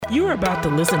You are about to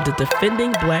listen to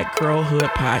Defending Black Girlhood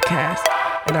podcast,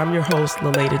 and I'm your host,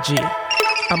 Laleda G.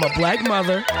 I'm a black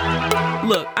mother.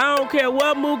 Look, I don't care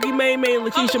what Mookie May and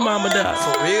Lakeisha mama does.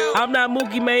 For real? I'm not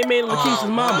Mookie May and Lakeisha's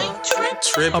mama.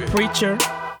 A preacher.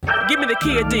 Give me the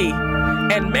kid D.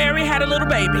 And Mary had a little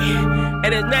baby,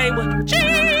 and his name was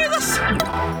Jesus.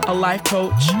 A life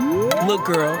coach. Look,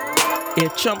 girl,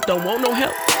 if Chump don't want no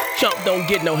help, Chump don't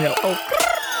get no help. Oh,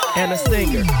 and a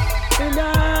singer.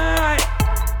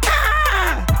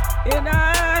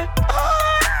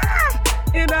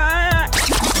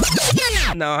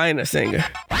 No, I ain't a singer.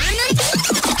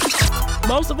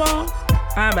 Most of all,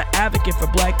 I'm an advocate for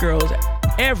black girls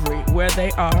everywhere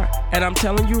they are. And I'm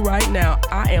telling you right now,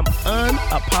 I am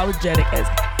unapologetic as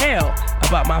hell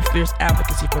about my fierce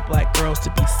advocacy for black girls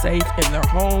to be safe in their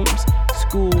homes,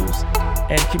 schools,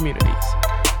 and communities.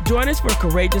 Join us for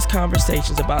courageous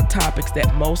conversations about topics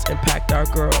that most impact our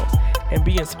girls, and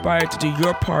be inspired to do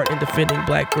your part in defending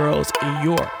black girls in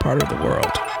your part of the world.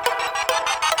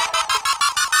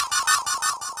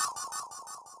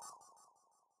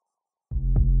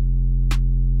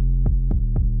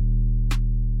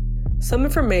 Some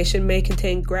information may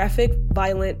contain graphic,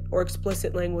 violent, or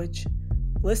explicit language.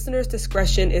 Listeners'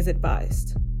 discretion is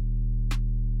advised.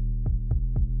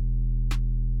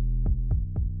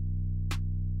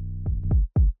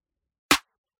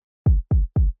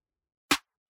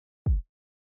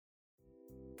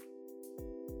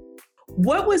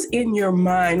 What was in your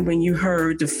mind when you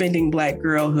heard Defending Black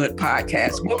Girlhood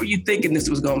podcast? What were you thinking this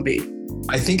was going to be?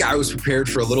 I think I was prepared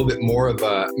for a little bit more of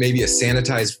maybe a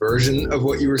sanitized version of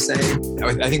what you were saying.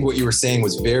 I think what you were saying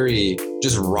was very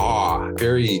just raw,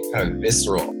 very kind of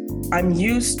visceral. I'm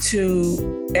used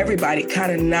to everybody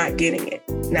kind of not getting it,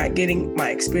 not getting my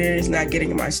experience, not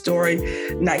getting my story,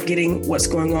 not getting what's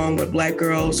going on with black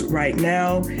girls right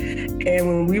now. And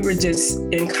when we were just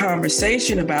in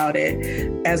conversation about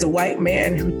it, as a white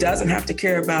man who doesn't have to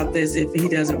care about this if he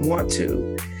doesn't want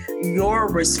to,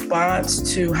 your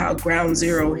response to how Ground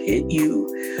Zero hit you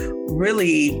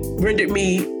really rendered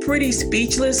me pretty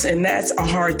speechless, and that's a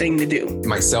hard thing to do.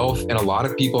 Myself and a lot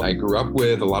of people I grew up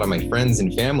with, a lot of my friends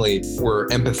and family were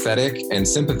empathetic and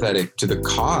sympathetic to the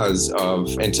cause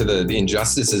of and to the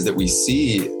injustices that we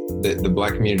see the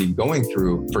black community going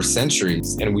through for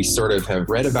centuries. And we sort of have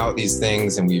read about these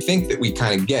things and we think that we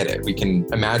kind of get it. We can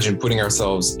imagine putting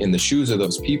ourselves in the shoes of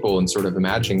those people and sort of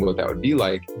imagining what that would be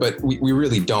like, but we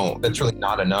really don't. That's really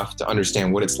not enough to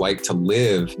understand what it's like to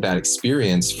live that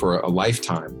experience for a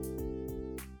lifetime.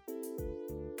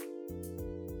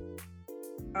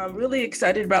 I'm really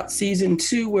excited about season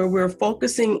 2, where we're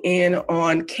focusing in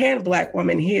on can black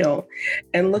women heal,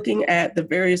 and looking at the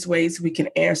various ways we can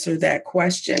answer that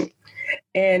question.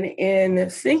 And in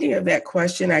thinking of that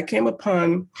question, I came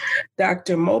upon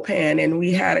Dr. Mopan, and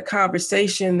we had a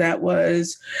conversation that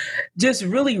was just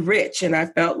really rich. And I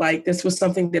felt like this was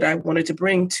something that I wanted to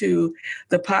bring to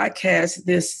the podcast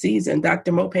this season.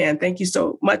 Dr. Mopan, thank you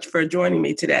so much for joining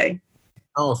me today.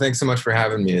 Oh, thanks so much for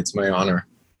having me. It's my honor.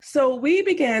 So we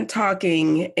began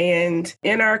talking, and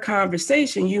in our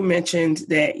conversation, you mentioned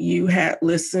that you had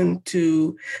listened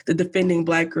to the Defending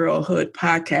Black Girlhood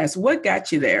podcast. What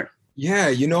got you there?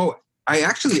 Yeah,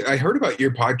 I heard about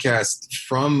your podcast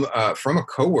from a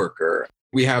coworker.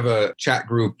 We have a chat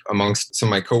group amongst some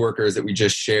of my coworkers that we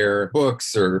just share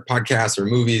books or podcasts or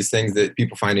movies, things that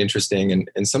people find interesting.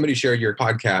 And somebody shared your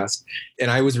podcast, and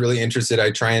I was really interested.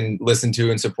 I try and listen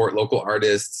to and support local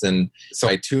artists. And so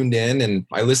I tuned in and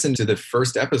I listened to the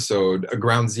first episode,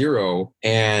 Ground Zero,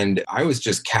 and I was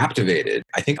just captivated.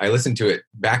 I think I listened to it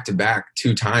back to back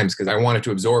 2 times because I wanted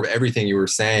to absorb everything you were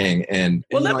saying.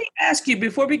 Well, let me ask you,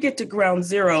 before we get to Ground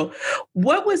Zero,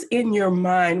 what was in your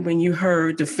mind when you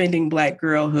heard Defending Black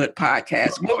Girlhood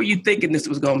podcast? What were you thinking this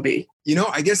was going to be?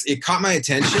 I guess it caught my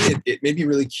attention. It made me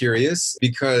really curious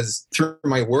because through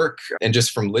my work and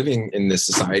just from living in this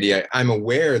society, I'm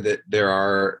aware that there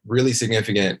are really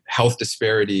significant health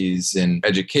disparities in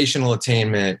educational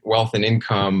attainment, wealth and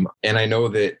income. And I know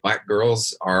that Black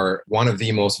girls are one of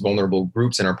the most vulnerable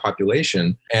groups in our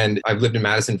population. And I've lived in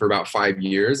Madison for about 5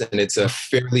 years, and it's a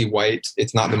fairly white,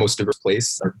 it's not the most diverse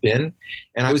place I've been.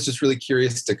 And I was just really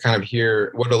curious to kind of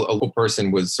hear what a local person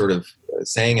was sort of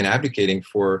saying and advocating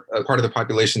for a part of the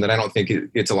population that I don't think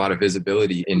it gets a lot of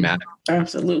visibility in Madison.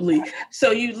 Absolutely.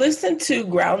 So you listened to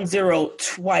Ground Zero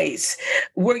twice.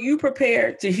 Were you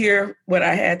prepared to hear what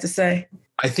I had to say?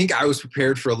 I think I was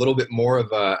prepared for a little bit more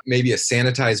of maybe a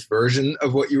sanitized version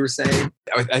of what you were saying.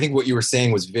 I think what you were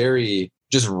saying was very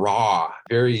just raw,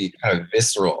 very kind of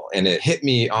visceral. And it hit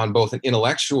me on both an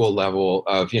intellectual level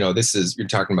of, you're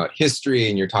talking about history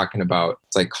and you're talking about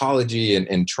psychology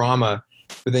and trauma.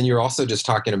 but then you're also just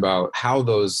talking about how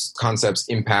those concepts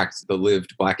impact the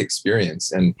lived Black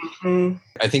experience. And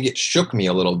I think it shook me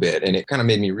a little bit, and it kind of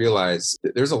made me realize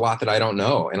that there's a lot that I don't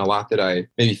know, and a lot that I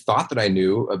maybe thought that I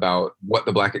knew about what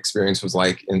the Black experience was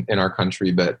like in our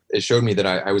country, but it showed me that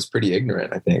I was pretty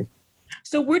ignorant, I think.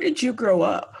 So where did you grow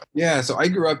up? Yeah, so I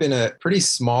grew up in a pretty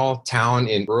small town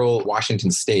in rural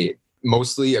Washington state.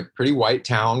 Mostly a pretty white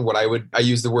town. I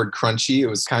use the word crunchy. It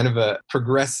was kind of a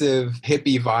progressive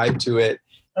hippie vibe to it.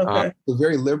 Okay.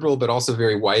 Very liberal, but also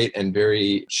very white and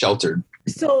very sheltered.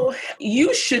 So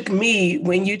you shook me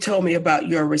when you told me about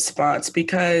your response,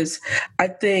 because I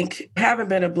think having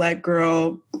been a Black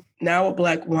girl, now a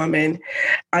Black woman,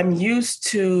 I'm used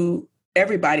to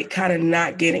everybody kind of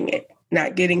not getting it.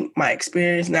 Not getting my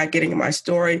experience, not getting my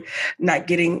story, not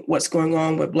getting what's going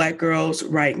on with Black girls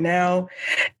right now.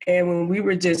 And when we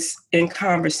were just in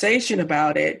conversation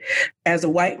about it, as a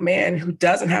white man who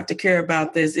doesn't have to care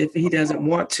about this if he doesn't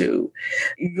want to,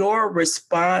 your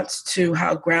response to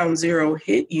how Ground Zero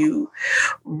hit you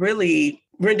really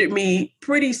rendered me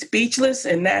pretty speechless,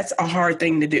 and that's a hard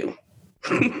thing to do.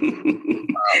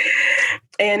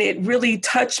 And it really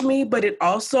touched me, but it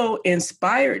also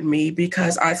inspired me,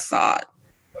 because I thought,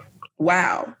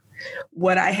 wow,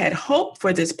 what I had hoped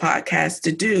for this podcast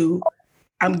to do,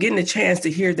 I'm getting a chance to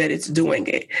hear that it's doing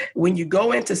it. When you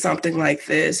go into something like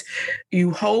this, you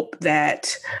hope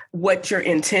that what your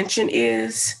intention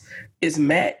is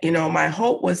met. You know, my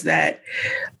hope was that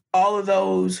all of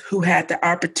those who had the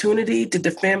opportunity to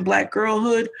defend Black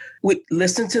girlhood would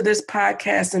listen to this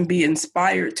podcast and be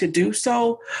inspired to do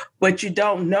so. But you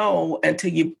don't know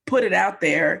until you put it out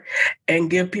there and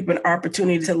give people an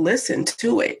opportunity to listen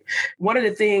to it. One of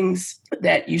the things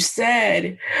that you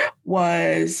said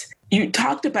was, you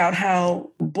talked about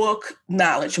how book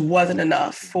knowledge wasn't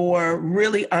enough for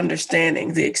really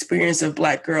understanding the experience of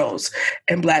Black girls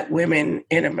and Black women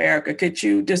in America. Could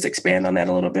you just expand on that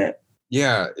a little bit?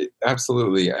 Yeah,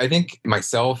 absolutely. I think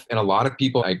myself and a lot of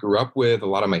people I grew up with, a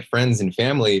lot of my friends and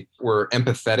family, were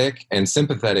empathetic and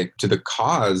sympathetic to the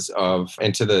cause of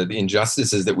and to the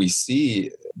injustices that we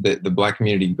see the Black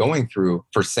community going through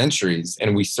for centuries.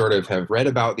 And we sort of have read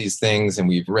about these things, and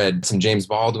we've read some James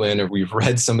Baldwin, or we've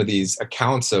read some of these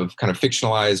accounts of kind of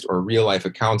fictionalized or real life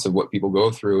accounts of what people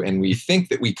go through. And we think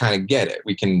that we kind of get it.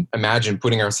 We can imagine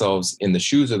putting ourselves in the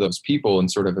shoes of those people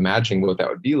and sort of imagining what that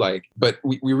would be like. But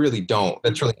we really don't.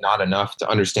 That's really not enough to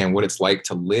understand what it's like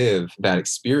to live that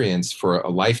experience for a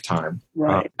lifetime.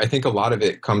 Right. I think a lot of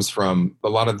it comes from a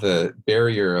lot of the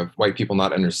barrier of white people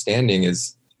not understanding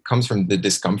comes from the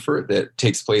discomfort that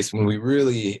takes place when we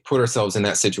really put ourselves in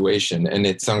that situation. And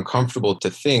it's uncomfortable to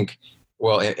think,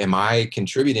 well, am I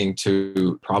contributing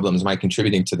to problems? Am I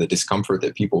contributing to the discomfort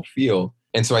that people feel?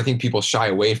 And so I think people shy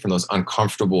away from those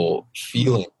uncomfortable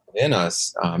feelings in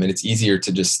us. And it's easier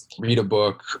to just read a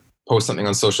book, post something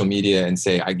on social media and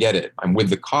say, I get it, I'm with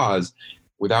the cause,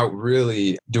 without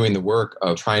really doing the work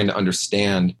of trying to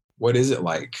understand what is it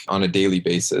like on a daily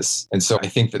basis. And so I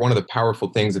think that one of the powerful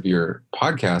things of your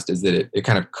podcast is that it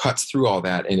kind of cuts through all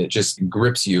that, and it just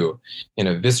grips you in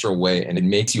a visceral way, and it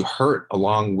makes you hurt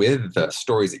along with the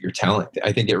stories that you're telling.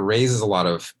 I think it raises a lot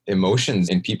of emotions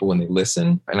in people when they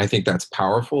listen. And I think that's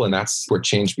powerful, and that's where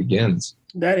change begins.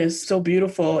 That is so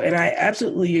beautiful. And I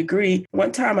absolutely agree.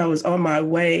 One time I was on my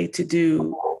way to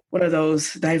do one of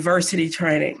those diversity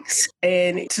trainings.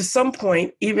 And to some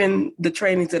point, even the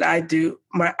trainings that I do,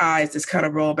 my eyes just kind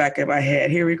of roll back in my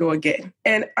head. Here we go again.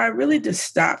 And I really just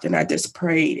stopped and I just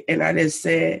prayed and I just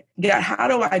said, God, how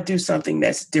do I do something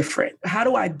that's different? How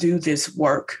do I do this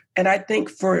work? And I think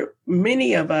for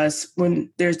many of us, when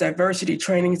there's diversity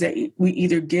trainings that we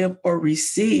either give or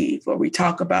receive, or we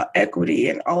talk about equity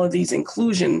and all of these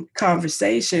inclusion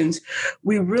conversations,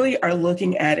 we really are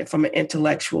looking at it from an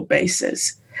intellectual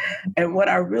basis. And what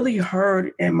I really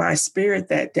heard in my spirit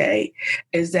that day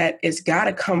is that it's got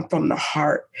to come from the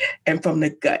heart and from the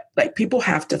gut. Like, people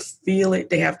have to feel it.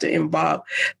 They have to involve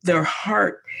their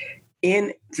heart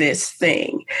in this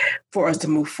thing for us to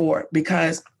move forward,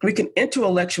 because we can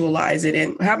intellectualize it.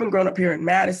 And having grown up here in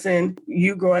Madison,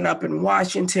 you growing up in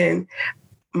Washington,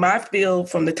 my feel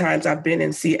from the times I've been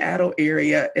in Seattle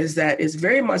area is that it's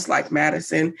very much like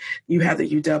Madison. You have the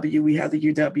UW, we have the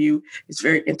UW. It's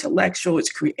very intellectual,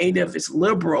 it's creative, it's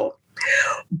liberal.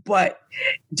 But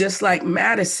just like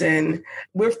Madison,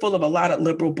 we're full of a lot of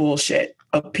liberal bullshit,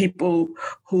 of people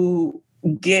who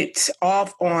get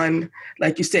off on,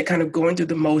 like you said, kind of going through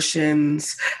the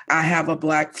motions. I have a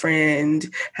Black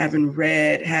friend,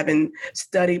 having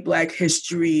studied Black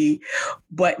history,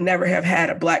 but never have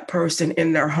had a Black person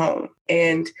in their home.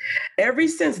 And ever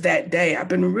since that day, I've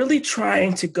been really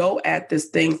trying to go at this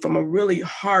thing from a really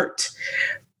heart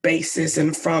basis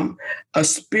and from a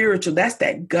spiritual, that's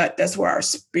that gut, that's where our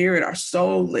spirit, our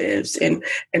soul lives, and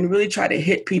really try to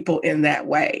hit people in that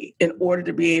way in order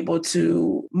to be able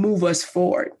to move us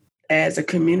forward as a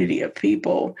community of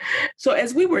people. So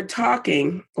as we were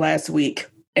talking last week,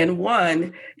 and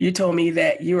one, you told me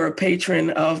that you're a patron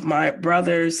of my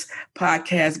brother's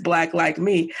podcast, Black Like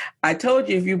Me. I told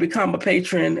you if you become a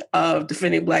patron of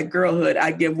Defending Black Girlhood,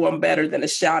 I give one better than a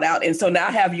shout out. And so now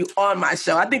I have you on my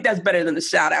show. I think that's better than the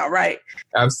shout out, right?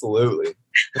 Absolutely.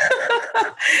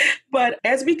 But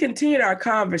as we continued our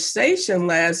conversation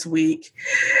last week,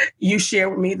 you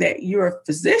shared with me that you're a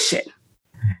physician.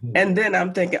 And then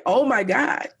I'm thinking, oh my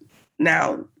God,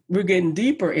 now we're getting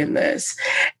deeper in this.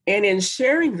 And in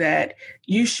sharing that,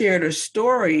 you shared a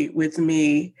story with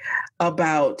me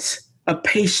about a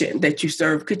patient that you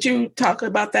serve. Could you talk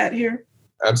about that here?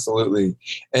 Absolutely.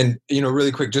 And,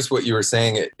 really quick, just what you were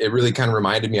saying, it really kind of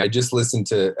reminded me. I just listened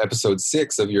to episode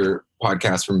 6 of your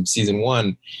podcast from season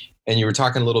 1, and you were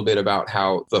talking a little bit about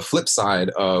how the flip side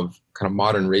of kind of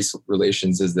modern race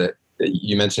relations is that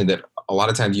you mentioned that a lot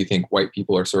of times you think white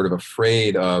people are sort of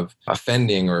afraid of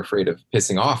offending or afraid of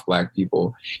pissing off Black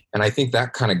people. And I think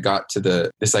that kind of got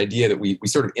to this idea that we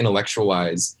sort of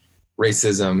intellectualize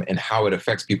racism and how it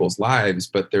affects people's lives.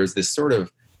 But there's this sort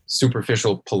of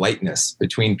superficial politeness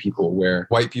between people where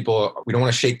white people, we don't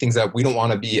want to shake things up. We don't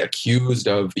want to be accused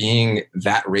of being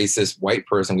that racist white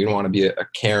person. We don't want to be a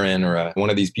Karen or one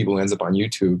of these people who ends up on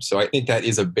YouTube. So I think that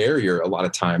is a barrier a lot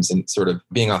of times in sort of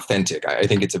being authentic. I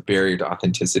think it's a barrier to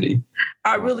authenticity.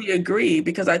 I really agree,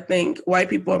 because I think white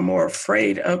people are more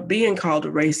afraid of being called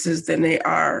a racist than they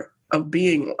are of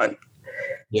being one.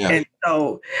 Yeah. And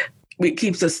so it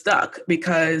keeps us stuck,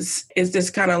 because it's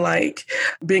just kind of like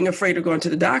being afraid of going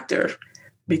to the doctor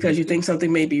because you think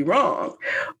something may be wrong.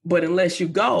 But unless you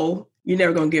go, you're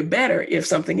never going to get better if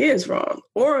something is wrong.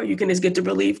 Or you can just get the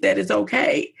belief that it's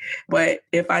okay. But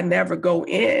if I never go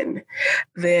in,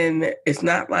 then it's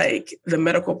not like the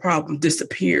medical problem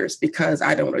disappears because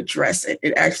I don't address it.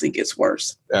 It actually gets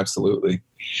worse. Absolutely.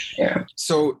 Yeah.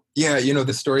 So,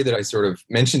 the story that I sort of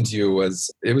mentioned to you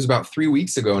it was about 3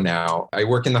 weeks ago now. I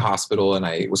work in the hospital and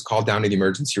I was called down to the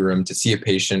emergency room to see a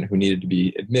patient who needed to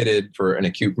be admitted for an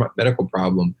acute medical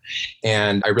problem.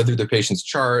 And I read through the patient's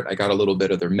chart. I got a little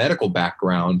bit of their medical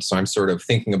background. So I'm sort of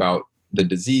thinking about the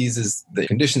diseases, the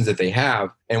conditions that they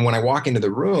have. And when I walk into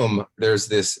the room, there's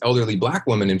this elderly Black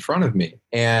woman in front of me.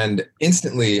 And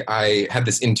instantly I have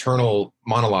this internal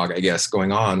monologue, I guess,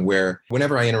 going on where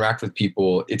whenever I interact with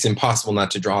people, it's impossible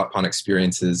not to draw upon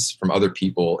experiences from other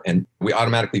people. And we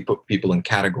automatically put people in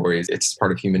categories. It's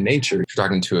part of human nature. If you're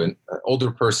talking to an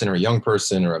older person or a young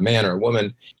person or a man or a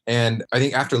woman. And I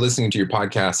think after listening to your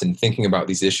podcast and thinking about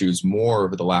these issues more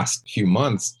over the last few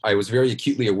months, I was very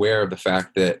acutely aware of the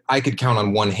fact that I could count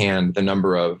on one hand the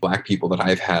number of Black people that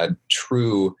I've had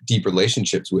true, deep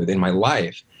relationships with in my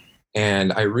life.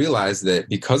 And I realized that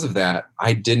because of that,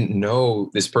 I didn't know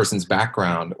this person's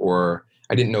background, or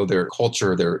I didn't know their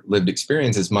culture, their lived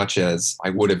experience as much as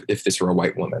I would have if this were a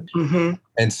white woman. Mm-hmm.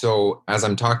 And so as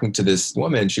I'm talking to this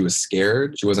woman, she was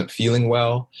scared. She wasn't feeling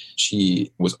well.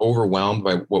 She was overwhelmed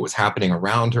by what was happening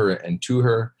around her and to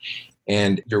her.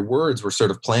 And your words were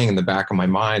sort of playing in the back of my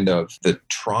mind of the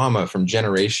trauma from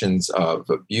generations of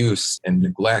abuse and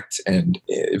neglect and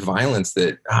violence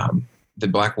that the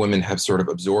Black women have sort of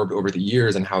absorbed over the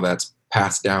years, and how that's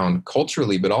passed down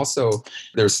culturally. But also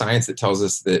there's science that tells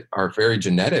us that our very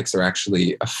genetics are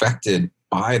actually affected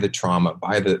by the trauma,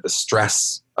 by the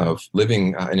stress of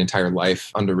living an entire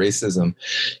life under racism.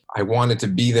 I wanted to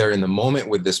be there in the moment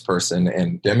with this person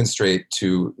and demonstrate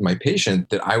to my patient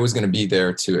that I was going to be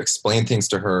there to explain things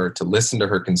to her, to listen to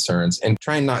her concerns, and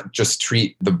try and not just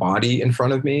treat the body in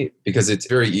front of me, because it's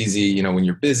very easy, when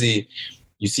you're busy,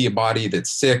 you see a body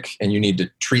that's sick and you need to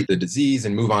treat the disease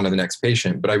and move on to the next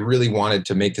patient. But I really wanted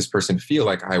to make this person feel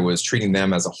like I was treating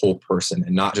them as a whole person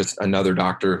and not just another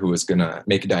doctor who was going to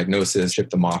make a diagnosis, ship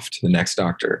them off to the next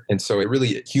doctor. And so it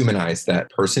really humanized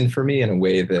that person for me in a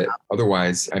way that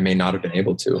otherwise I may not have been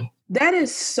able to. That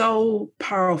is so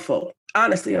powerful.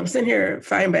 Honestly, I'm sitting here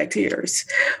fighting back tears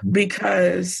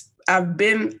because I've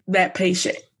been that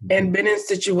patient and been in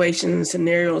situations,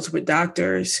 scenarios with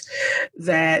doctors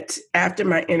that after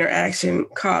my interaction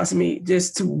caused me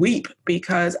just to weep,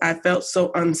 because I felt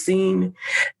so unseen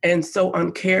and so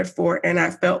uncared for. And I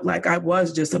felt like I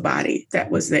was just a body that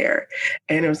was there.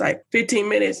 And it was like 15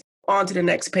 minutes on to the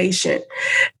next patient.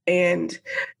 And,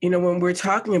 when we're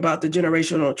talking about the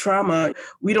generational trauma,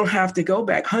 we don't have to go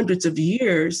back hundreds of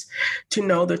years to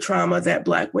know the trauma that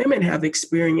Black women have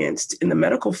experienced in the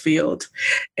medical field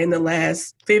in the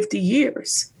last 50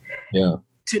 years. Yeah.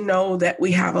 to know that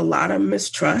we have a lot of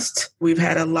mistrust. We've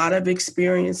had a lot of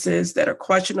experiences that are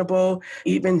questionable.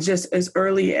 Even just as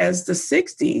early as the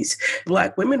 60s,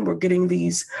 Black women were getting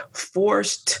these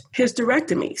forced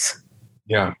hysterectomies.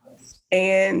 Yeah.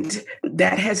 And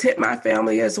that has hit my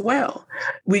family as well.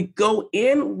 We go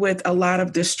in with a lot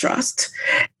of distrust.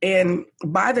 And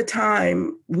by the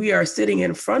time we are sitting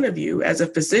in front of you as a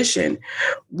physician,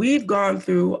 we've gone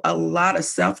through a lot of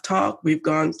self-talk. We've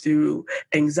gone through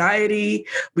anxiety.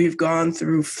 We've gone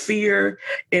through fear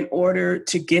in order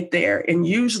to get there. And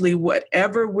usually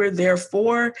whatever we're there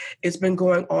for, it's been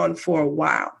going on for a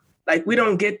while. Like, we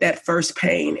don't get that first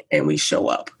pain and we show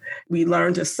up. We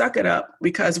learn to suck it up,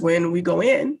 because when we go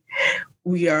in,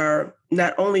 we are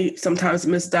not only sometimes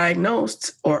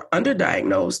misdiagnosed or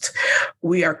underdiagnosed,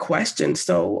 we are questioned.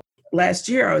 So last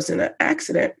year I was in an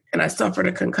accident and I suffered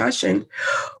a concussion,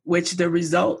 which the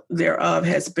result thereof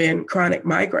has been chronic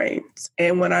migraines.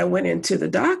 And when I went into the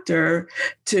doctor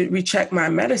to recheck my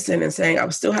medicine and saying I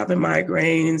was still having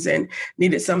migraines and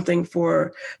needed something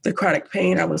for the chronic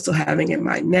pain I was still having in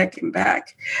my neck and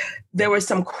back, there was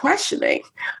some questioning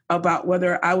about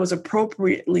whether I was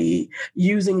appropriately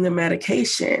using the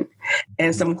medication,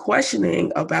 and some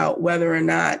questioning about whether or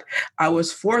not I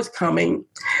was forthcoming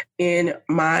in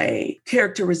my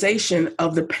characterization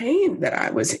of the pain that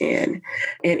I was in.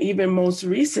 And even most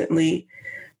recently,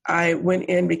 I went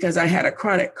in because I had a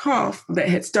chronic cough that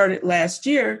had started last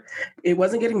year. It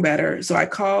wasn't getting better. So I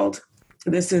called,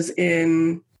 this is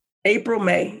in April,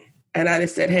 May. And I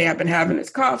just said, hey, I've been having this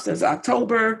cough since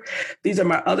October. These are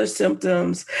my other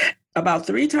symptoms. About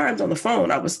 3 times on the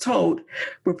phone, I was told,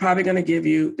 we're probably going to give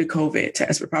you the COVID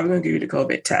test. We're probably going to give you the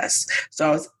COVID test. So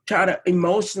I was trying to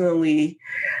emotionally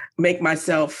make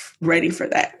myself ready for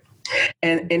that.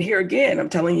 And here again, I'm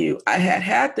telling you, I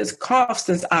had this cough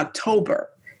since October.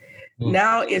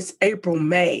 Now it's April,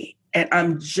 May, and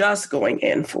I'm just going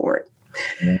in for it.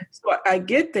 So I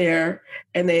get there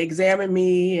and they examine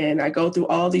me and I go through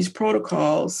all these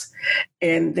protocols,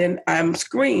 and then I'm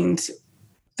screened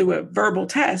through a verbal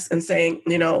test and saying,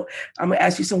 I'm going to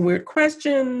ask you some weird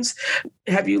questions.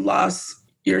 Have you lost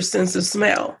your sense of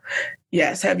smell?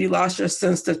 Yes. Have you lost your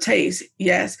sense of taste?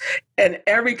 Yes. And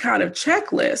every kind of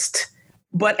checklist.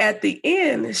 But at the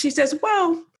end, she says,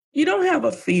 well, you don't have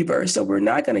a fever, so we're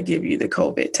not going to give you the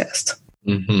COVID test.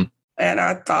 Mm-hmm. And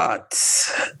I thought,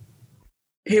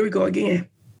 here we go again.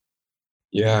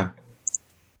 Yeah.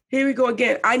 Here we go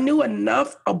again. I knew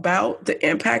enough about the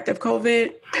impact of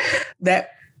COVID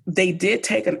that they did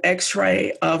take an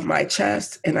x-ray of my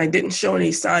chest and I didn't show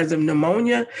any signs of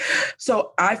pneumonia.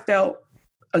 So I felt,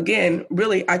 again,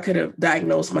 really, I could have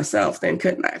diagnosed myself then,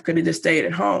 couldn't I? I could have just stayed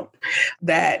at home.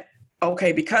 That,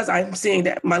 okay, because I'm seeing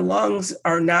that my lungs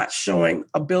are not showing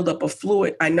a buildup of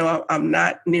fluid, I know I'm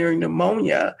not nearing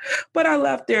pneumonia, but I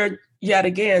left there yet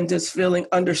again, just feeling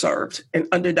underserved and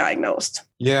underdiagnosed.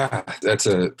 Yeah, that's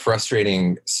a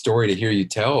frustrating story to hear you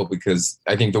tell, because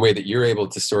I think the way that you're able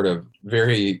to sort of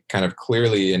very kind of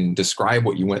clearly and describe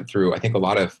what you went through, I think a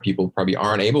lot of people probably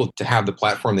aren't able to have the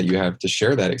platform that you have to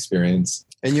share that experience.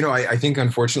 And, I think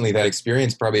unfortunately that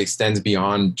experience probably extends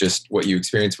beyond just what you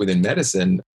experience within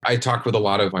medicine. I talked with a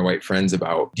lot of my white friends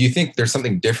about, do you think there's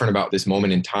something different about this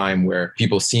moment in time where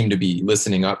people seem to be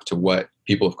listening up to what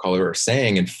people of color are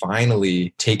saying and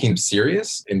finally taking them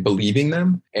serious and believing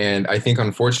them? And I think,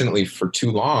 unfortunately, for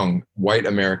too long, white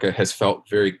America has felt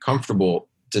very comfortable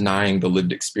denying the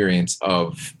lived experience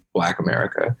of Black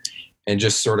America and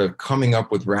just sort of coming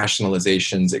up with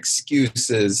rationalizations,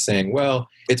 excuses, saying, well,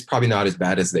 it's probably not as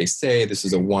bad as they say. This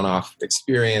is a one-off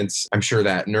experience. I'm sure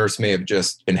that nurse may have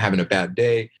just been having a bad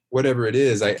day. Whatever it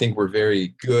is, I think we're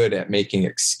very good at making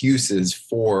excuses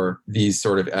for these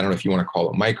sort of, I don't know if you want to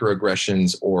call it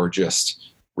microaggressions or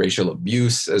just racial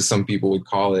abuse, as some people would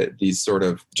call it, these sort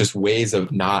of just ways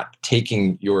of not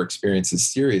taking your experiences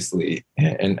seriously.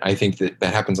 And I think that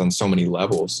happens on so many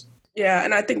levels. Yeah,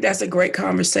 and I think that's a great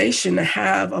conversation to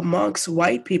have amongst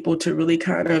white people to really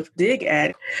kind of dig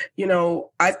at.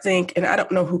 I think, and I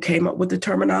don't know who came up with the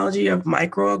terminology of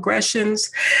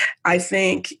microaggressions. I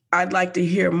think I'd like to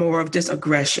hear more of just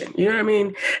aggression, you know what I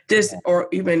mean? Or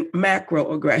even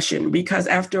macroaggression, because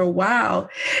after a while,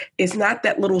 it's not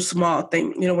that little small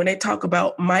thing. When they talk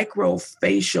about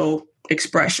microfacial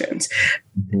expressions,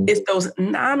 it's those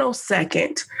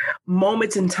nanosecond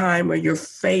moments in time where your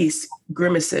face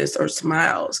grimaces or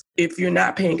smiles. If you're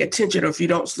not paying attention or if you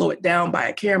don't slow it down by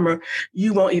a camera,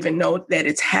 you won't even know that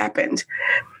it's happened.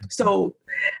 So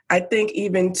I think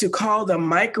even to call them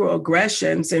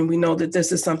microaggressions, and we know that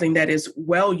this is something that is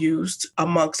well used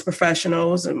amongst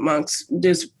professionals, amongst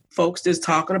just folks just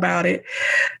talking about it.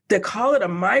 To call it a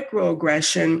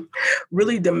microaggression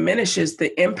really diminishes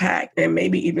the impact and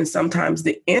maybe even sometimes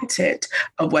the intent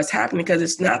of what's happening, because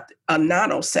it's not a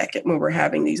nanosecond when we're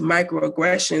having these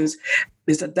microaggressions.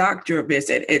 It's a doctor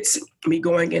visit. It's me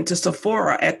going into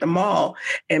Sephora at the mall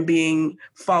and being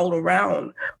followed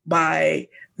around by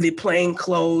the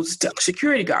plainclothes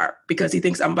security guard because he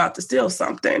thinks I'm about to steal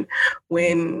something,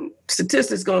 when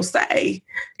statistics going to say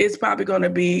it's probably going to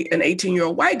be an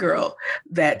 18-year-old white girl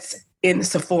that's in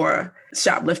Sephora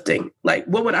shoplifting. Like,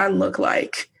 what would I look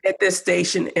like at this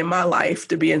station in my life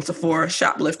to be in Sephora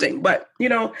shoplifting? But,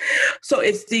 so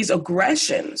it's these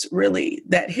aggressions really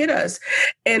that hit us.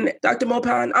 And Dr.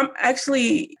 Mopon, I'm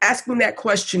actually asking that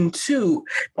question too.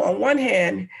 On one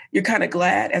hand, you're kind of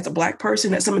glad as a Black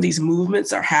person that some of these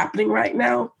movements are happening right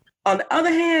now. On the other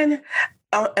hand,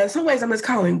 in some ways, I'm just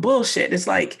calling bullshit. It's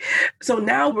like, so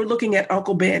now we're looking at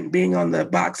Uncle Ben being on the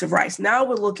box of rice. Now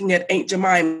we're looking at Aunt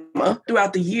Jemima.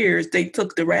 Throughout the years, they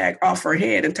took the rag off her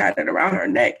head and tied it around her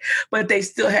neck, but they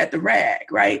still had the rag,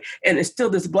 right? And it's still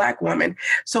this Black woman.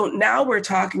 So now we're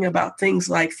talking about things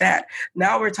like that.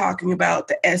 Now we're talking about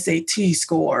the SAT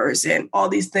scores and all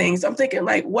these things. I'm thinking,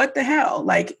 like, what the hell?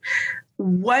 Like,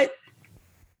 what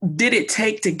did it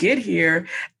take to get here?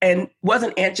 And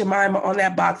wasn't Aunt Jemima on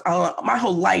that box? My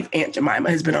whole life, Aunt Jemima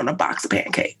has been on a box of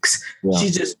pancakes. Yeah. She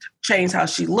just changed how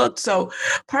she looked. So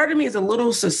part of me is a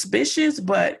little suspicious,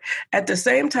 but at the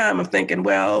same time, I'm thinking,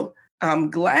 well,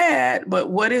 I'm glad, but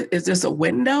what is this a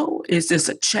window? Is this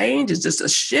a change? Is this a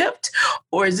shift?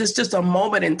 Or is this just a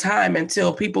moment in time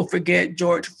until people forget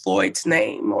George Floyd's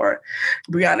name or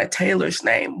Breonna Taylor's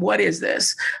name? What is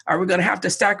this? Are we going to have to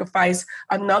sacrifice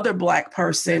another Black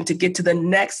person to get to the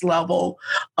next level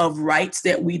of rights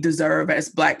that we deserve as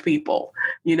Black people,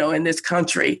 in this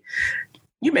country?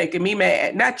 You're making me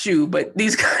mad. Not you, but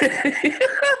this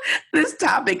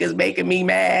topic is making me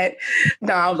mad.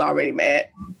 No, I was already mad.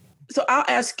 So I'll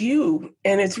ask you,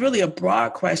 and it's really a broad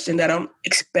question that I don't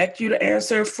expect you to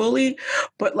answer fully,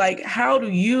 but like, how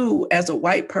do you, as a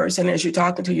white person, as you're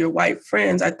talking to your white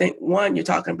friends, I think, one, you're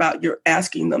talking about, you're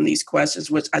asking them these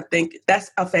questions, which I think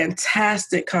that's a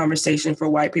fantastic conversation for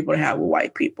white people to have with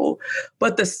white people.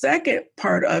 But the second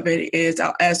part of it is,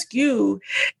 I'll ask you,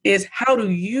 is how do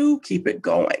you keep it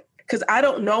going? Because I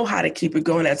don't know how to keep it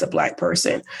going as a Black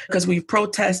person, because we've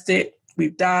protested,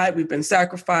 we've died, we've been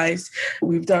sacrificed.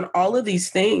 We've done all of these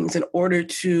things in order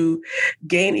to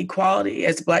gain equality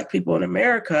as Black people in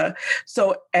America.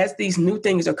 So as these new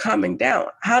things are coming down,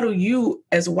 how do you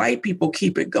as white people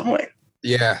keep it going?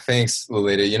 Yeah, thanks,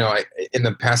 Lolita. In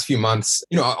the past few months,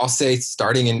 I'll say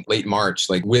starting in late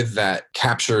March, like with that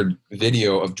captured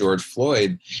video of George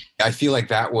Floyd, I feel like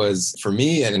that was, for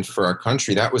me and for our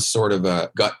country, that was sort of a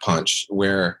gut punch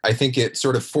where I think it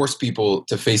sort of forced people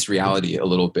to face reality a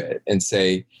little bit and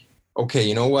say, okay,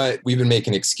 you know what? We've been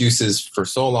making excuses for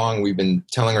so long. We've been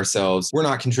telling ourselves we're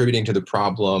not contributing to the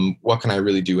problem. What can I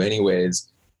really do anyways?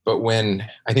 But when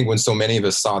so many of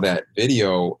us saw that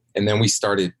video and then we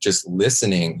started just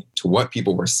listening to what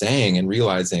people were saying and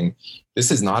realizing this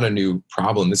is not a new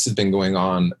problem. This has been going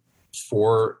on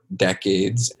for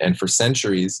decades and for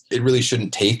centuries. It really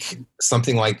shouldn't take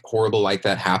something like horrible like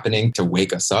that happening to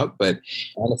wake us up. But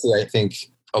honestly, I think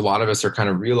a lot of us are kind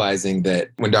of realizing that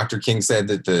when Dr. King said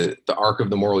that the arc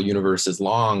of the moral universe is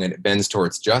long and it bends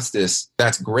towards justice,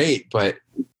 that's great, but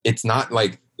it's not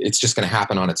like it's just going to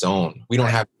happen on its own. We don't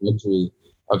have the luxury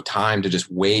of time to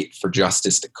just wait for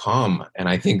justice to come. And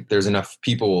I think there's enough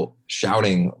people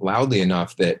shouting loudly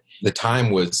enough that the time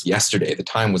was yesterday, the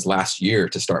time was last year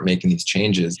to start making these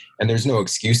changes. And there's no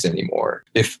excuse anymore.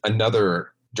 If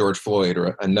another George Floyd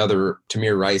or another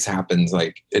Tamir Rice happens,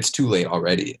 like, it's too late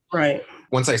already. Right.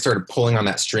 Once I started pulling on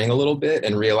that string a little bit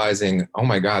and realizing, oh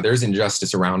my God, there's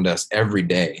injustice around us every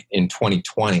day in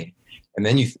 2020. And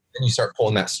then you start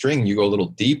pulling that string, you go a little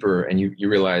deeper and you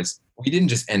realize we didn't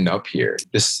just end up here.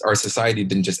 Our society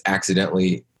didn't just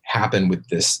accidentally happen with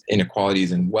this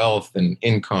inequalities in wealth and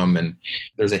income. And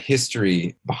there's a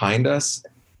history behind us.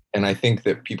 And I think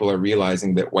that people are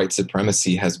realizing that white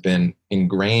supremacy has been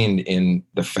ingrained in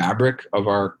the fabric of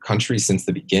our country since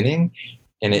the beginning.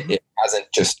 And it hasn't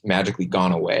just magically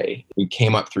gone away. We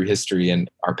came up through history and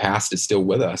our past is still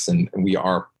with us and we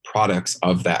are products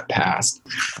of that past.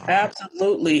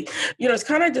 Absolutely. It's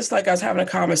kind of just like I was having a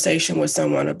conversation with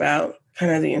someone about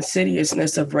kind of the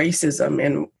insidiousness of racism.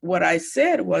 And what I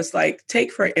said was, like,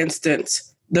 take, for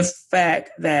instance, the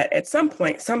fact that at some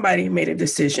point somebody made a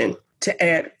decision to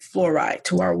add fluoride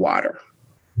to our water.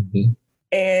 Mm-hmm.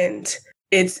 And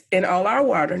it's in all our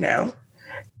water now.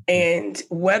 And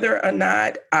whether or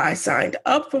not I signed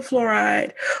up for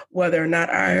fluoride, whether or not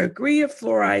I agree if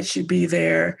fluoride should be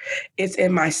there, it's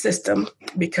in my system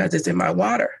because it's in my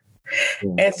water.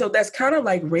 And so that's kind of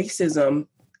like racism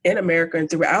in America and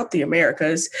throughout the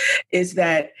Americas, is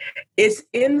that it's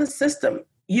in the system.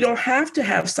 You don't have to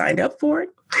have signed up for it.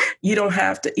 You don't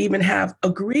have to even have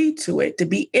agreed to it to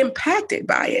be impacted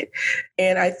by it.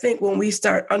 And I think when we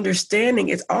start understanding,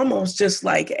 it's almost just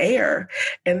like air,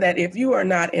 and that if you are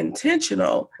not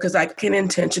intentional, because I can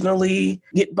intentionally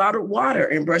get bottled water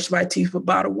and brush my teeth with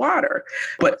bottled water,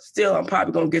 but still I'm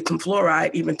probably going to get some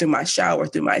fluoride even through my shower,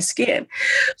 through my skin.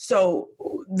 So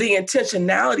the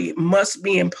intentionality must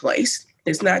be in place.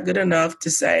 It's not good enough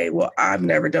to say, well, I've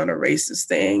never done a racist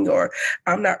thing, or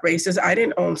I'm not racist. I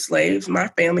didn't own slaves. My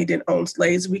family didn't own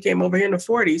slaves. We came over here in the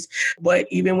 40s. But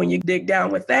even when you dig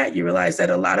down with that, you realize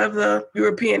that a lot of the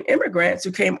European immigrants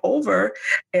who came over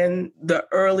in the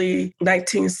early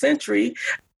 19th century,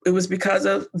 it was because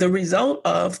of the result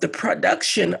of the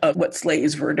production of what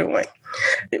slaves were doing.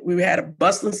 We had a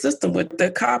bustling system with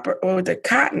the copper or with the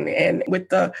cotton and with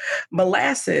the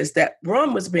molasses that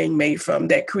rum was being made from,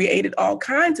 that created all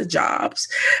kinds of jobs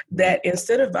that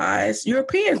incentivized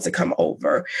Europeans to come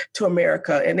over to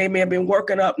America. And they may have been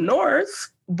working up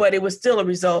north, but it was still a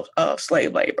result of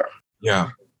slave labor.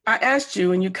 Yeah. I asked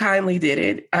you, and you kindly did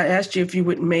it. I asked you if you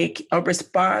would make a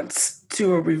response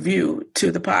to a review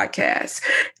to the podcast.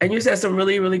 And you said some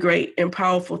really, really great and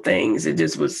powerful things. It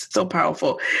just was so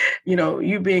powerful. You know,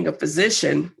 you being a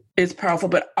physician is powerful,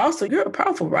 but also you're a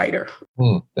powerful writer.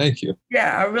 Thank you.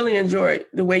 Yeah, I really enjoy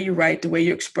the way you write, the way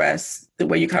you express, the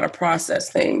way you kind of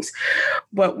process things.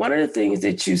 But one of the things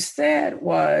that you said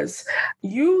was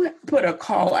you put a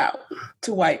call out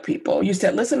to white people. You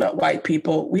said, listen up, white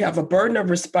people, we have a burden of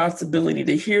responsibility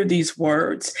to hear these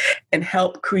words and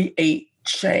help create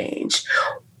change.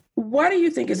 Why do you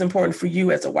think it's important for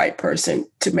you as a white person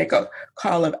to make a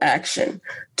call of action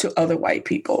to other white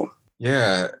people?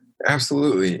 Yeah,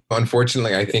 absolutely.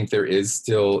 Unfortunately, I think there is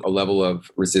still a level of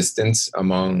resistance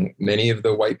among many of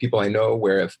the white people I know,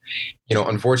 where if,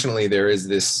 unfortunately, there is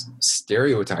this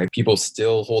stereotype people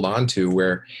still hold on to,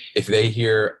 where if they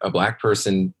hear a Black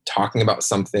person talking about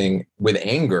something with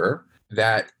anger,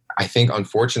 that I think,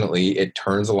 unfortunately, it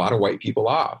turns a lot of white people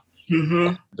off.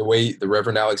 Mm-hmm. The way the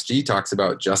Reverend Alex G talks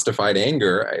about justified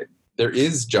anger, there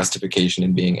is justification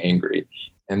in being angry.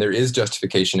 And there is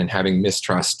justification in having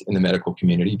mistrust in the medical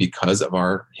community because of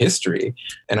our history.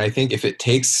 And I think if it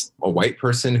takes a white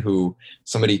person who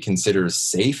somebody considers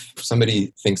safe,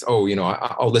 somebody thinks,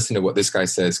 I'll listen to what this guy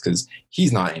says because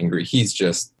he's not angry, he's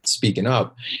just speaking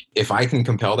up. If I can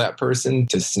compel that person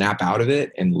to snap out of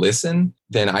it and listen,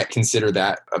 then I consider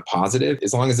that a positive,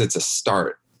 as long as it's a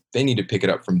start. They need to pick it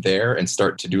up from there and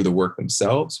start to do the work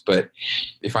themselves. But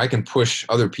if I can push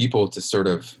other people to sort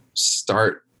of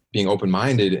start being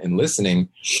open-minded and listening,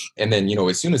 and then,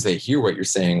 as soon as they hear what you're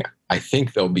saying, I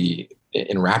think they'll be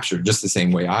enraptured just the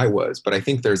same way I was. But I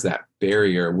think there's that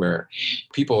barrier where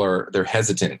they're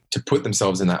hesitant to put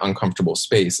themselves in that uncomfortable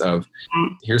space of,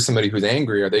 here's somebody who's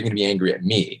angry, are they going to be angry at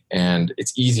me? And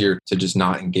it's easier to just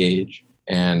not engage.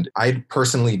 And I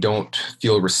personally don't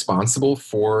feel responsible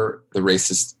for the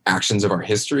racist actions of our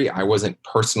history. I wasn't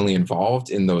personally involved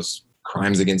in those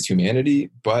crimes against humanity,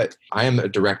 but I am a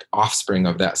direct offspring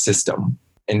of that system.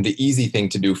 And the easy thing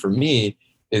to do for me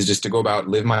is just to go about,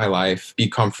 live my life, be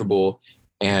comfortable.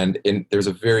 And there's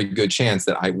a very good chance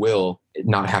that I will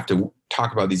not have to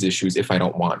talk about these issues if I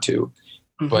don't want to.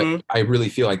 Mm-hmm. But I really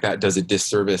feel like that does a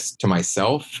disservice to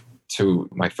myself, to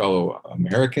my fellow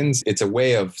Americans. It's a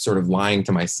way of sort of lying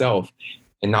to myself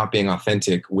and not being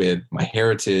authentic with my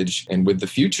heritage and with the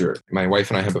future. My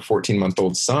wife and I have a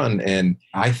 14-month-old son, and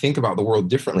I think about the world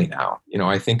differently now.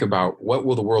 I think about, what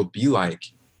will the world be like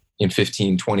in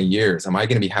 15, 20 years? Am I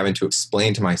going to be having to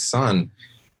explain to my son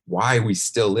why we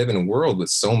still live in a world with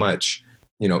so much,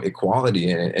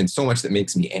 equality and so much that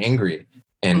makes me angry?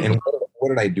 And what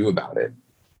did I do about it?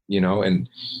 And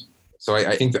so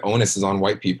I think the onus is on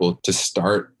white people to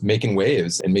start making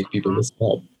waves and make people listen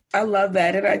up. I love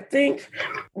that. And I think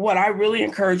what I really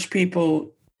encourage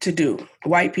people to do,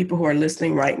 white people who are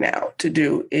listening right now, to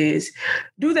do is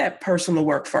do that personal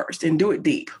work first and do it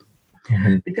deep.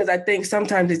 Mm-hmm. Because I think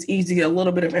sometimes it's easy to get a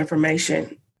little bit of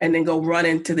information and then go run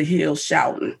into the hills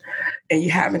shouting. And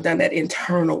you haven't done that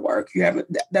internal work. You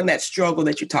haven't done that struggle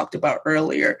that you talked about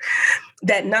earlier,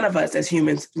 that none of us as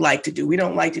humans like to do. We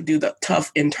don't like to do the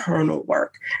tough internal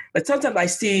work. But sometimes I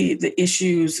see the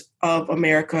issues of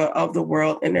America, of the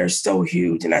world, and they're so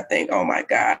huge. And I think, oh my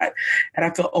God, and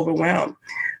I feel overwhelmed.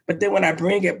 But then when I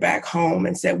bring it back home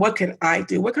and say, what can I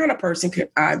do? What kind of person can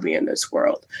I be in this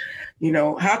world?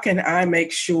 How can I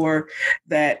make sure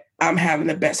that I'm having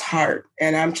the best heart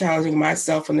and I'm challenging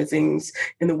myself on the things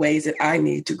in the ways that I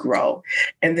need to grow?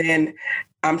 And then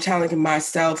I'm challenging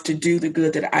myself to do the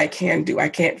good that I can do. I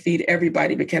can't feed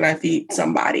everybody, but can I feed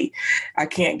somebody? I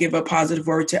can't give a positive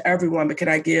word to everyone, but can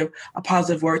I give a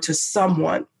positive word to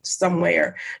someone,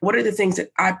 somewhere? What are the things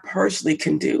that I personally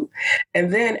can do?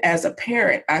 And then as a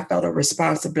parent, I felt a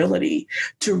responsibility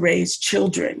to raise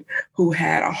children who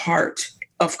had a heart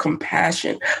of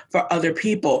compassion for other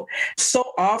people.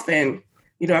 So often,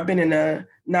 I've been in a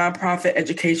nonprofit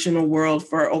educational world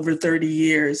for over 30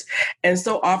 years. And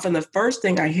so often the first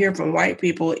thing I hear from white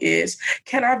people is,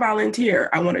 can I volunteer?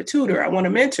 I want to tutor. I want to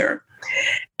mentor.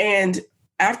 And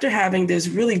after having this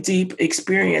really deep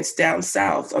experience down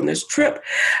south on this trip,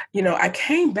 I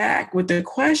came back with the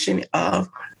question of,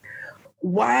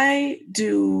 why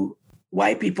do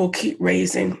white people keep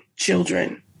raising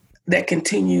children that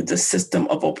continue the system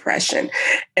of oppression?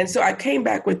 And so I came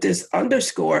back with this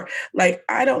underscore, like,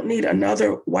 I don't need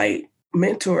another white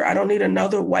mentor. I don't need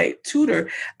another white tutor.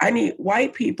 I need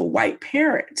white people, white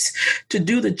parents to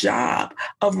do the job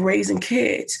of raising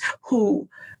kids who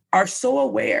are so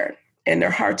aware and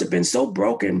their hearts have been so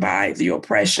broken by the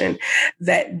oppression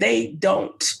that they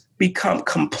don't become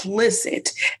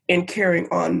complicit in carrying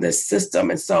on this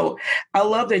system. And so I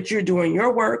love that you're doing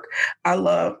your work. I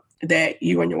love that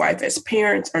you and your wife as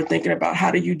parents are thinking about how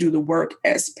do you do the work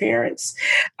as parents.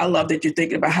 I love that you're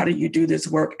thinking about how do you do this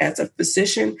work as a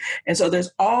physician. And so there's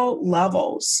all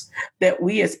levels that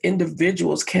we as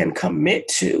individuals can commit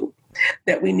to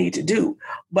that we need to do.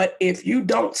 But if you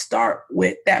don't start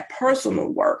with that personal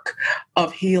work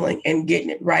of healing and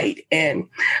getting it right and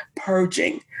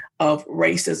purging of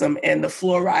racism and the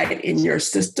fluoride in your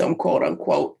system, quote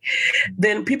unquote,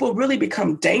 then people really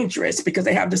become dangerous because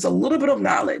they have just a little bit of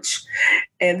knowledge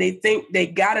and they think they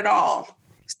got it all.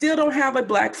 Still don't have a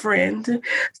Black friend,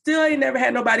 still ain't never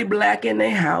had nobody Black in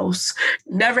their house,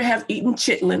 never have eaten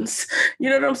chitlins, you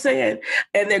know what I'm saying?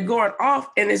 And they're going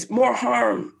off and it's more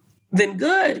harm than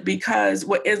good, because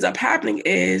what ends up happening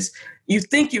is you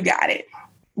think you got it.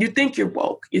 You think you're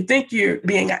woke. You think you're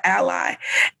being an ally.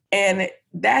 And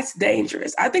that's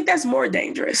dangerous. I think that's more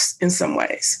dangerous in some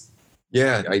ways.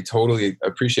 Yeah, I totally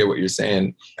appreciate what you're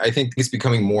saying. I think it's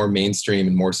becoming more mainstream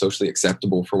and more socially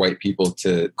acceptable for white people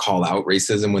to call out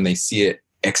racism when they see it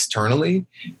externally.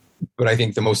 But I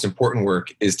think the most important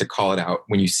work is to call it out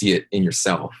when you see it in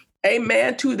yourself.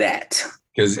 Amen to that.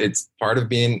 Because it's part of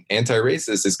being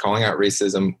anti-racist is calling out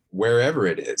racism wherever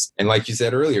it is. And like you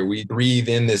said earlier, we breathe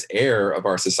in this air of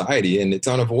our society and it's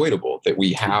unavoidable that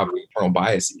we have internal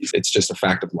biases. It's just a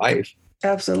fact of life.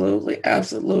 Absolutely.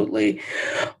 Absolutely.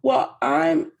 Well,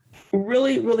 I'm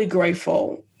really, really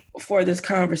grateful for this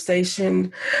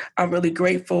conversation. I'm really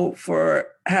grateful for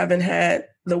having had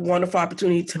the wonderful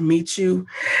opportunity to meet you.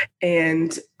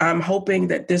 And I'm hoping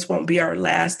that this won't be our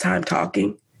last time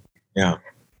talking. Yeah.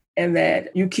 And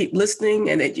that you keep listening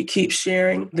and that you keep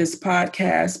sharing this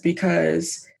podcast,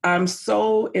 because I'm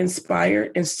so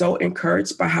inspired and so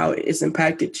encouraged by how it's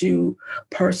impacted you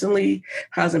personally,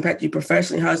 how it's impacted you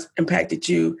professionally, how it's impacted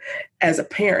you as a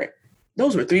parent.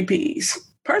 Those were 3 Ps.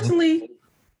 Personally,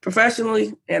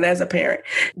 professionally, and as a parent,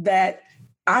 that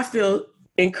I feel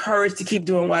encouraged to keep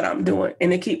doing what I'm doing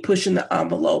and to keep pushing the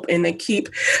envelope and to keep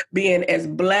being as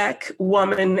Black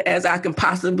woman as I can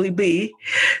possibly be,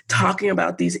 talking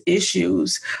about these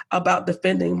issues, about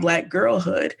defending Black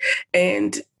girlhood.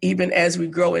 And even as we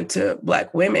grow into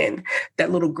Black women,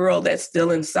 that little girl that's still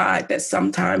inside that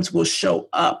sometimes will show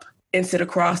up and sit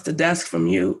across the desk from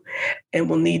you and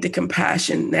will need the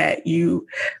compassion that you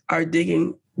are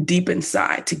digging deep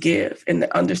inside to give, and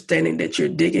the understanding that you're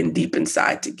digging deep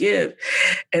inside to give.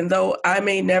 And though I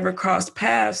may never cross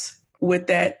paths with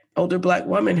that older Black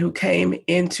woman who came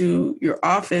into your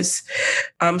office,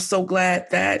 I'm so glad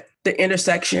that the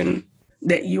intersection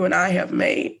that you and I have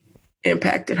made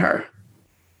impacted her.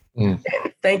 And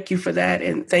thank you for that.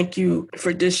 And thank you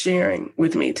for just sharing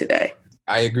with me today.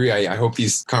 I agree. I hope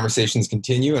these conversations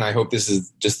continue, and I hope this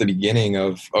is just the beginning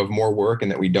of more work, and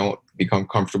that we don't become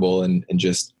comfortable and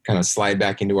just kind of slide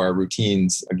back into our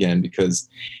routines again, because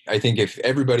I think if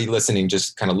everybody listening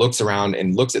just kind of looks around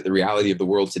and looks at the reality of the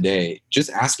world today,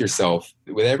 just ask yourself,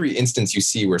 with every instance you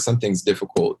see where something's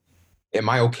difficult, am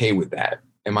I okay with that?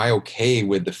 Am I okay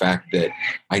with the fact that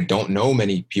I don't know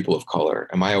many people of color?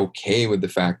 Am I okay with the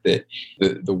fact that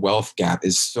the wealth gap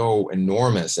is so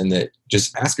enormous? And that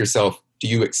just ask yourself, do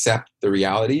you accept the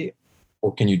reality,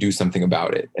 or can you do something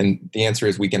about it? And the answer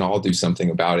is we can all do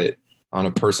something about it on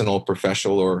a personal,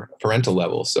 professional, or parental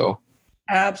level. So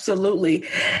Absolutely.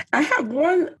 I have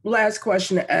one last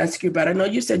question to ask you about. I know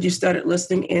you said you started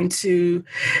listening into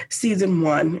season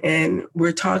 1, and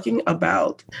we're talking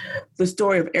about the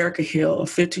story of Erica Hill, a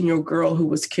 15-year-old girl who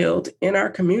was killed in our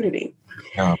community.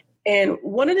 Yeah. And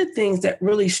one of the things that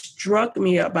really struck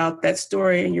me about that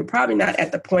story, and you're probably not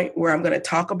at the point where I'm going to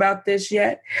talk about this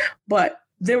yet, but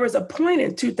there was a point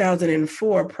in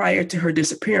 2004 prior to her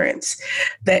disappearance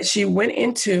that she went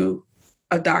into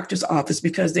a doctor's office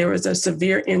because there was a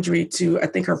severe injury to, I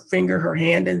think, her finger, her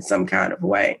hand in some kind of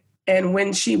way. And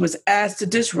when she was asked to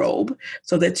disrobe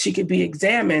so that she could be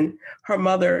examined, her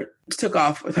mother took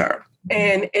off with her.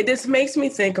 And it just makes me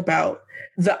think about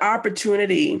the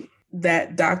opportunity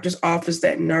that doctor's office,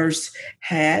 that nurse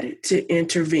had to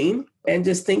intervene, and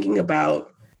just thinking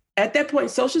about, at that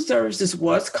point, social services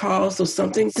was called, so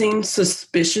something seemed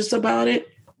suspicious about it.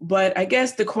 But I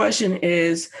guess the question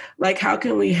is, like, how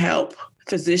can we help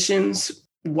physicians,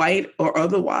 white or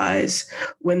otherwise,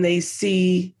 when they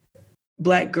see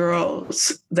Black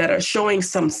girls that are showing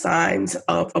some signs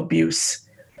of abuse,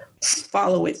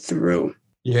 follow it through?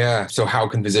 Yeah. So how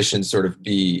can physicians sort of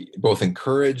be both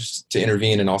encouraged to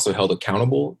intervene and also held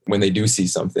accountable when they do see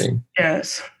something?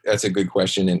 Yes. That's a good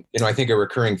question. And, I think a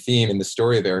recurring theme in the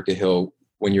story of Erica Hill,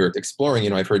 when you're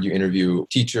exploring, I've heard you interview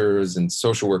teachers and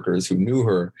social workers who knew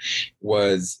her,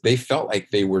 was they felt like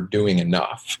they were doing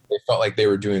enough. They felt like they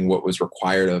were doing what was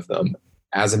required of them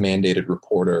as a mandated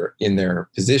reporter in their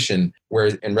position, where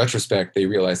in retrospect, they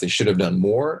realized they should have done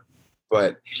more.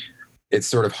 But it's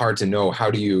sort of hard to know, how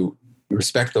do you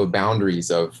respect those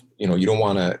boundaries of, you don't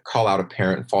want to call out a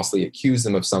parent and falsely accuse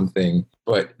them of something,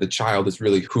 but the child is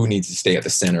really who needs to stay at the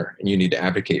center, and you need to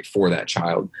advocate for that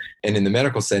child. And in the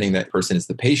medical setting, that person is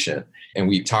the patient. And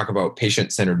we talk about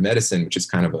patient-centered medicine, which is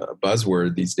kind of a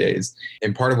buzzword these days.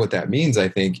 And part of what that means, I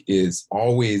think, is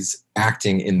always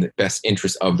acting in the best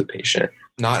interest of the patient,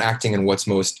 not acting in what's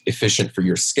most efficient for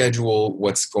your schedule,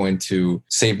 what's going to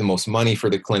save the most money for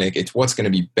the clinic. It's what's going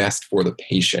to be best for the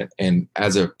patient. And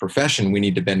as a profession, we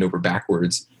need to bend over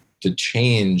backwards to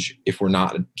change if we're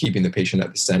not keeping the patient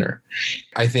at the center.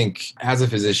 I think as a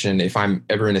physician, if I'm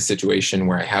ever in a situation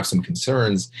where I have some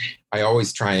concerns, I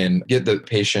always try and get the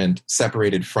patient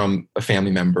separated from a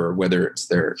family member, whether it's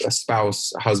a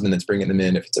spouse, a husband that's bringing them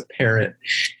in, if it's a parent,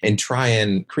 and try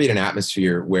and create an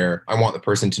atmosphere where I want the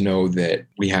person to know that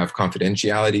we have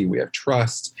confidentiality, we have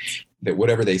trust, that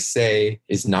whatever they say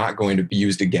is not going to be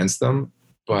used against them,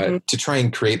 but to try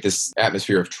and create this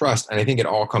atmosphere of trust. And I think it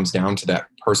all comes down to that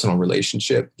personal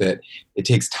relationship that it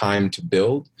takes time to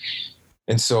build.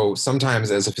 And so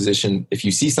sometimes as a physician, if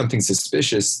you see something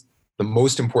suspicious, the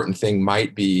most important thing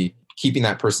might be keeping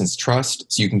that person's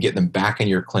trust so you can get them back in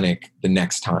your clinic the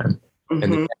next time. And the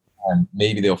next time,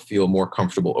 maybe they'll feel more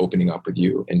comfortable opening up with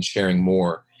you and sharing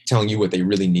more, telling you what they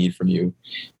really need from you.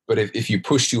 But if you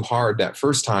push too hard that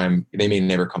first time, they may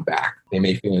never come back. They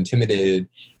may feel intimidated.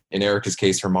 In Erica's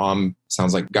case, her mom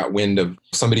sounds like got wind of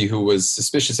somebody who was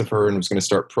suspicious of her and was going to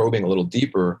start probing a little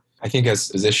deeper. I think as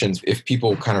physicians, if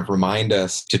people kind of remind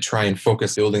us to try and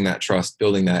focus building that trust,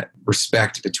 building that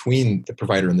respect between the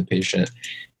provider and the patient,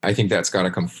 I think that's got to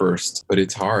come first, but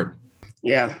it's hard.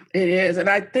 Yeah, it is. And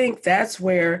I think that's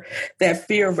where that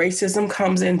fear of racism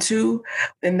comes into.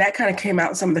 And that kind of came out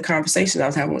in some of the conversations I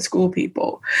was having with school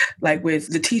people, like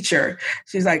with the teacher.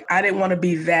 She's like, I didn't want to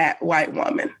be that white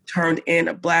woman turned in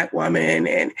a Black woman.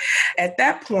 And at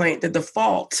that point, the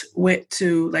default went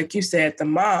to, like you said, the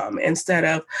mom instead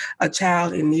of a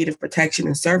child in need of protection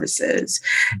and services.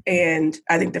 And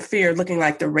I think the fear looking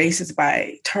like the racist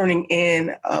by turning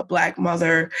in a Black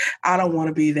mother, I don't want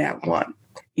to be that one,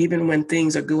 even when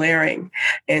things are glaring,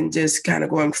 and just kind of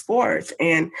going forth.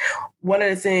 And one of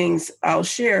the things I'll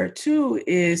share too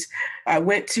is I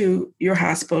went to your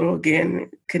hospital, again,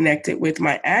 connected with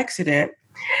my accident,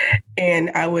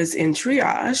 and I was in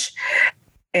triage,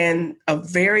 and a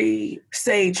very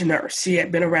sage nurse, she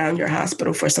had been around your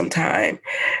hospital for some time.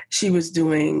 She was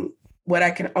doing what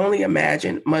I can only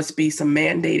imagine must be some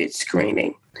mandated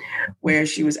screening, where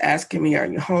she was asking me, are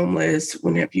you homeless?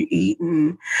 When have you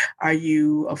eaten? Are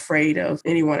you afraid of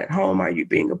anyone at home? Are you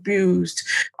being abused?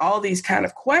 All these kind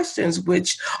of questions,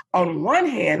 which on one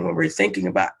hand, when we're thinking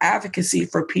about advocacy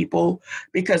for people,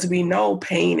 because we know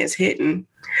pain is hidden,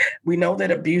 we know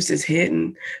that abuse is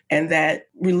hidden, and that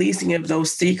releasing of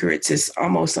those secrets is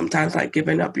almost sometimes like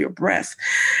giving up your breath.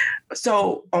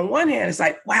 So on one hand, it's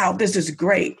like, wow, this is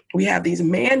great. We have these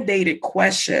mandated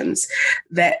questions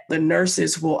that the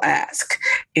nurses will ask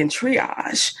in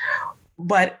triage.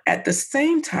 But at the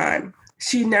same time,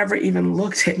 she never even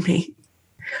looked at me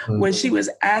when she was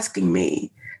asking me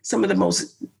some of the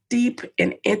most deep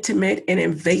and intimate and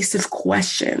invasive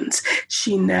questions.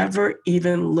 She never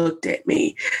even looked at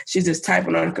me. She's just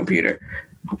typing on a computer.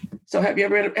 So have you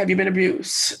been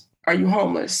abused? Are you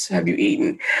homeless? Have you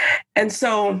eaten? And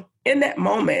so in that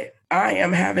moment, I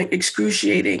am having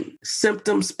excruciating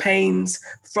symptoms, pains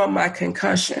from my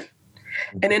concussion.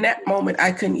 And in that moment,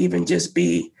 I couldn't even just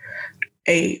be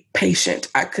a patient.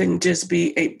 I couldn't just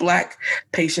be a Black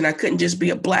patient. I couldn't just be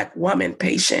a Black woman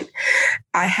patient.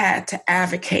 I had to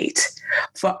advocate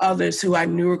for others who I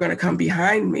knew were going to come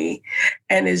behind me.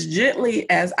 And as gently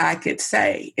as I could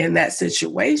say in that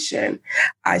situation,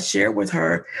 I shared with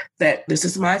her that this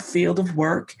is my field of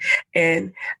work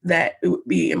and that it would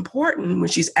be important when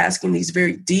she's asking these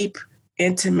very deep,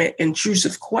 intimate,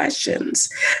 intrusive questions,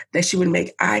 that she would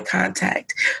make eye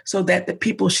contact so that the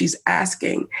people she's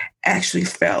asking actually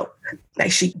felt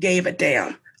like she gave a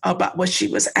damn about what she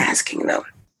was asking them.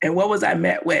 And what was I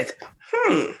met with?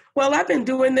 Well, I've been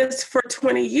doing this for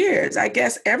 20 years. I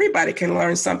guess everybody can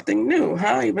learn something new,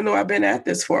 huh? Even though I've been at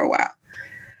this for a while.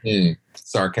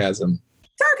 Sarcasm.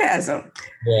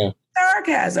 Yeah.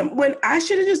 Sarcasm. When I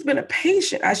should have just been a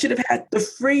patient. I should have had the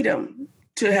freedom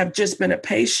to have just been a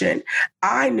patient.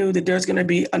 I knew that there's going to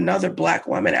be another Black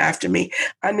woman after me.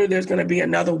 I knew there's going to be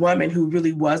another woman who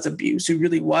really was abused, who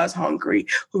really was hungry,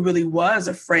 who really was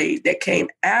afraid, that came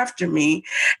after me.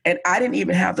 And I didn't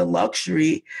even have the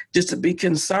luxury just to be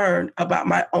concerned about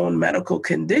my own medical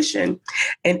condition.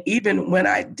 And even when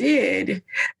I did,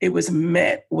 it was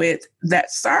met with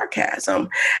that sarcasm.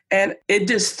 And it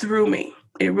just threw me.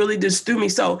 It really just threw me.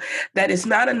 So that it's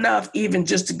not enough even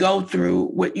just to go through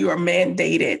what you are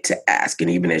mandated to ask.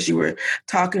 And even as you were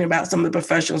talking about some of the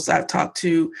professionals I've talked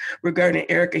to regarding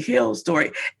Erica Hill's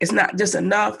story, it's not just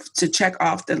enough to check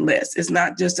off the list. It's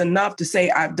not just enough to say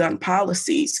I've done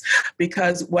policies,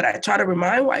 because what I try to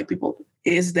remind white people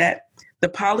is that the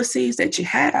policies that you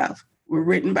have were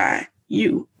written by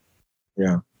you.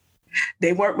 Yeah.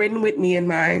 They weren't written with me in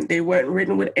mind. They weren't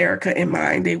written with Erica in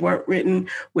mind. They weren't written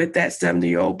with that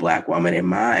 70-year-old Black woman in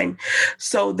mind,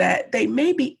 so that they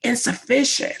may be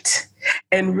insufficient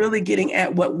and really getting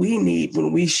at what we need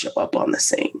when we show up on the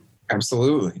scene.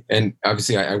 Absolutely. And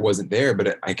obviously I wasn't there,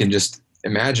 but I can just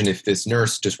imagine if this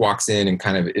nurse just walks in and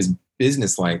kind of is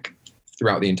businesslike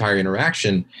throughout the entire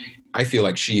interaction, I feel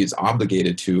like she is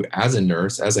obligated to, as a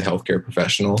nurse, as a healthcare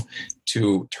professional,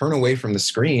 to turn away from the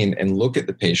screen and look at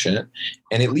the patient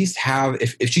and at least have,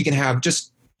 if she can have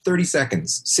just 30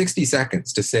 seconds, 60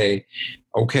 seconds to say,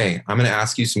 okay, I'm going to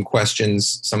ask you some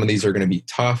questions. Some of these are going to be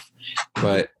tough,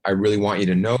 but I really want you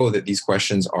to know that these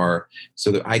questions are so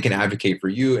that I can advocate for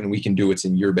you and we can do what's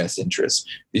in your best interest.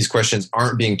 These questions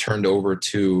aren't being turned over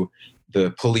to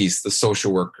the police, the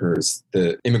social workers,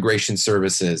 the immigration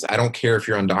services. I don't care if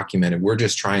you're undocumented. We're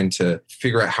just trying to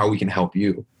figure out how we can help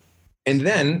you. And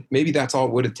then maybe that's all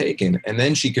it would have taken. And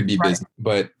then she could be busy.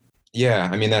 But yeah,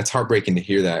 I mean, that's heartbreaking to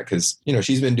hear that because, you know,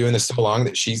 she's been doing this so long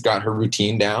that she's got her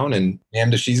routine down and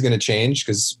damned if she's going to change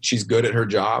because she's good at her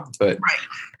job. But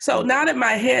So now that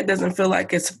my head doesn't feel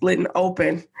like it's splitting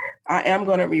open, I am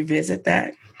going to revisit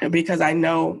that because I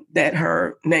know that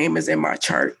her name is in my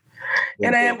chart.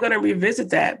 And I am going to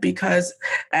revisit that because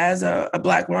as a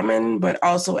Black woman, but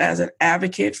also as an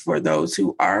advocate for those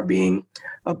who are being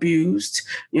abused,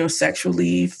 you know,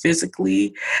 sexually,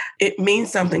 physically, it means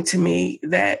something to me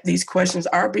that these questions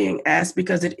are being asked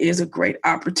because it is a great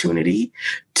opportunity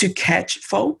to catch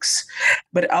folks.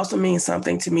 But it also means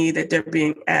something to me that they're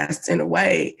being asked in a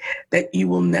way that you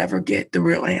will never get the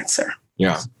real answer.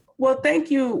 Yeah. Well, thank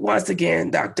you once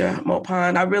again, Dr.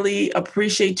 Mopon. I really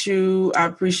appreciate you. I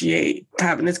appreciate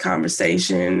having this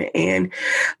conversation. And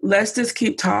let's just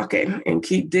keep talking and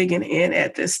keep digging in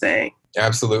at this thing.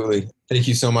 Absolutely. Thank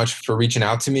you so much for reaching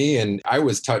out to me. And I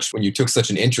was touched when you took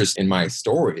such an interest in my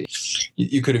story.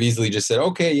 You could have easily just said,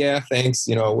 okay, yeah, thanks,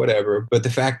 you know, whatever. But the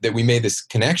fact that we made this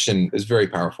connection is very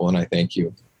powerful. And I thank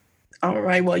you. All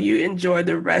right. Well, you enjoy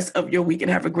the rest of your week and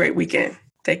have a great weekend.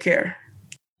 Take care.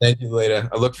 Thank you, Leda.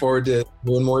 I look forward to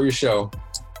doing more of your show.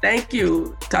 Thank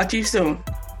you. Talk to you soon.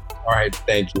 All right.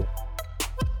 Thank you.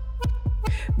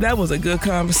 That was a good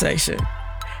conversation.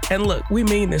 And look, we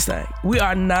mean this thing. We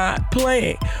are not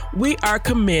playing. We are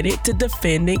committed to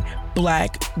defending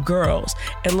Black girls.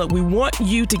 And look, we want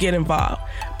you to get involved.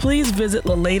 Please visit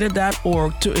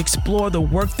laleda.org to explore the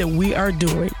work that we are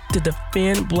doing to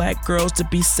defend Black girls to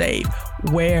be safe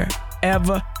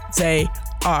wherever they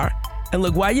are. And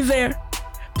look, while you're there,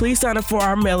 please sign up for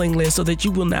our mailing list so that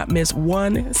you will not miss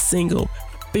one single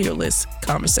Fearless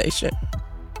conversation.